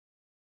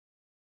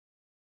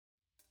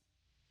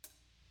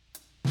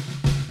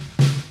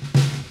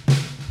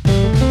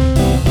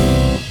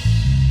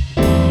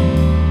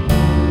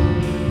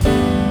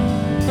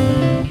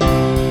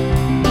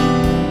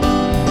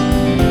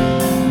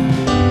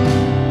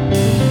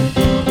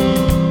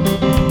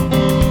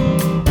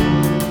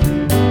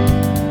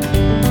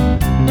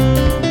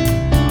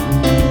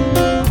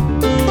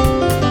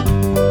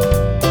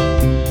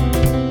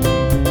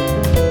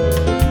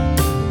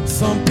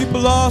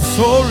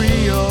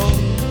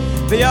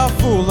They are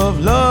full of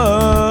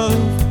love.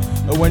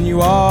 When you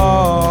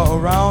are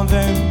around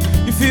them,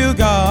 you feel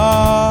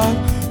God.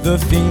 The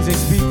things they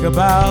speak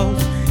about,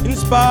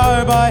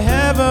 inspired by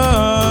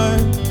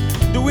heaven,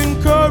 do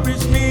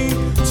encourage me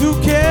to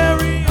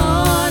carry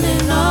on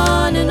and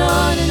on and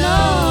on and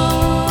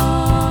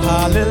on.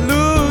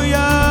 Hallelujah.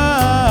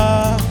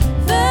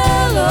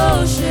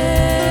 Fellowship,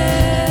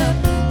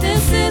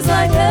 this is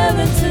like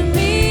heaven to me.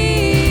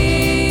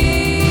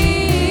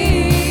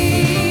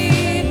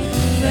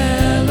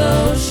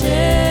 Fellowship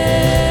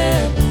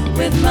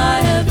with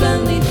my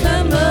heavenly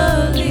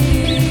family.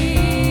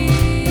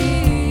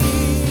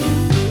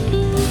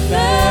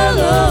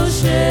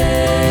 Fellowship,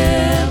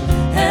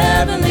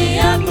 heavenly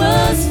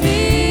atmosphere.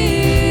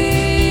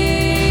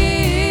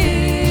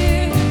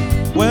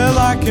 Well,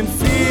 I can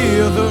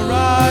feel the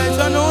right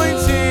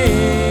anointing,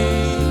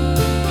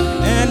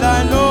 and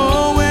I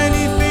know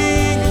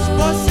anything is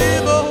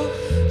possible.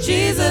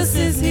 Jesus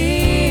is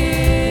here.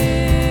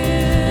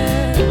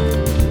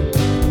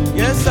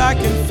 Yes, I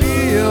can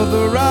feel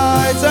the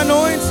right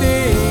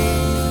anointing.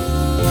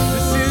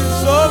 This is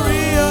so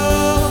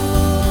real,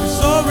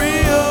 so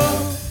real.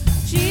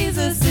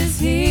 Jesus is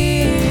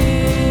here.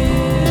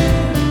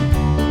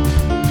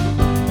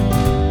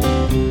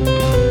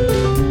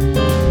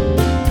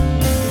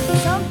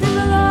 Some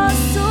people are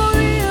so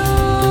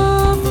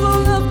real,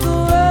 full of the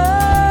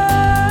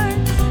word.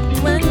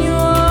 When you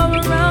are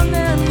around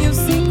them, you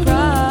see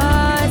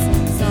Christ.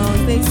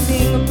 Songs they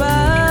sing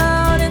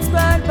about,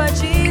 inspired by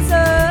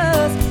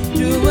Jesus,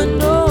 to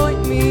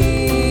anoint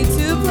me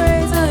to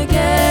praise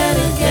again,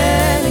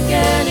 again,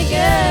 again,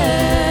 again.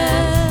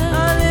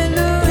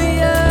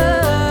 Hallelujah.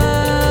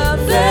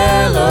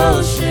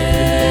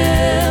 Fellowship,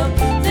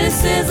 this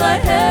is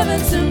like heaven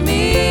to me.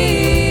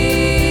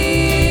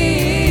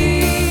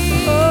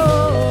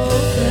 Oh,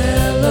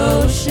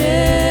 fellowship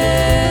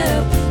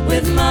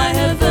with my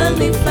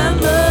heavenly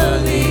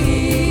family.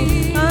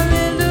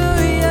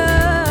 Hallelujah.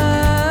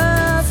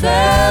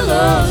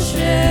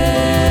 Fellowship,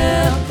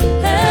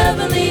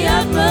 heavenly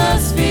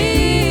atmosphere.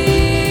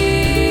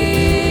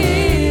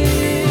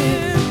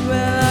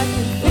 Well, I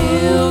can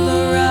feel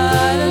the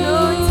right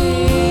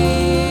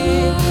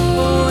anointing.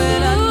 Oh,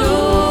 and I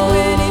know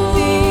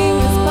anything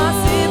is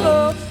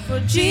possible, for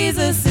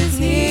Jesus is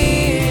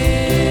here.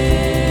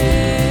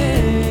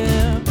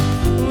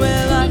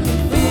 Well, I can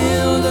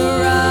feel the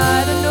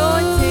right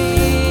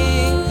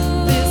anointing.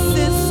 This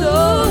is so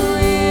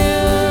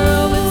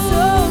real, it's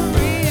so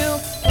real,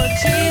 for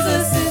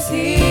Jesus is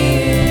here.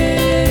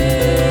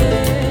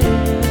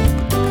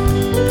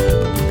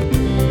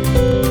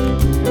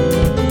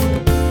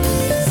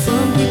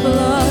 Some people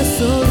are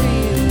so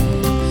real,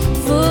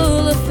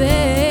 full of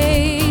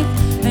faith,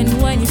 and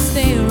when you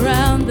stay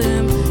around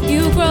them,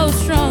 you grow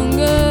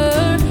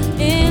stronger.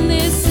 In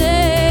this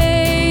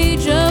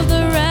age of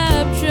the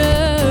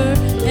rapture,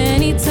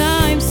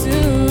 anytime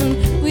soon,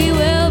 we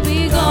will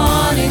be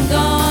gone and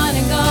gone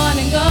and gone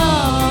and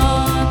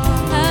gone.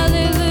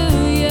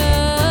 Hallelujah.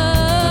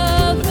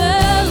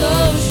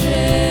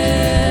 Fellowship,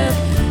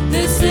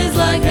 this is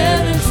like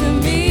heaven to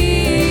me.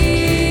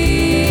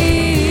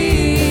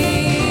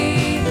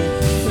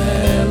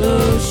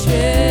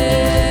 Fellowship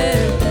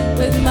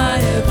with my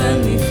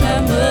heavenly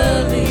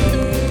family.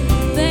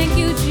 Thank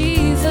you,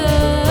 Jesus.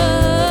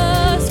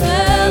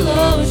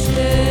 Fellowship,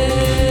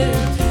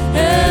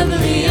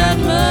 heavenly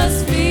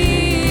atmosphere.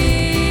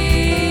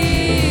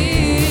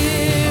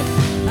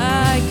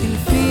 I can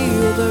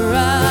feel the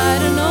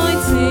right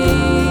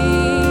anointing,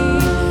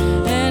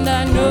 and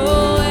I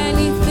know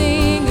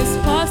anything is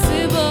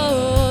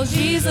possible.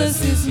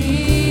 Jesus is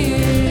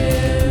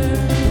here.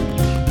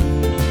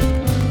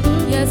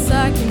 Yes,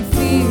 I can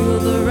feel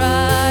the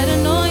right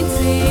anointing.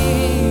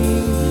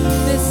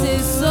 This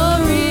is so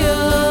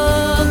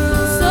real,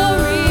 so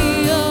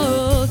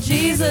real.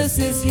 Jesus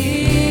is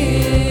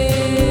here.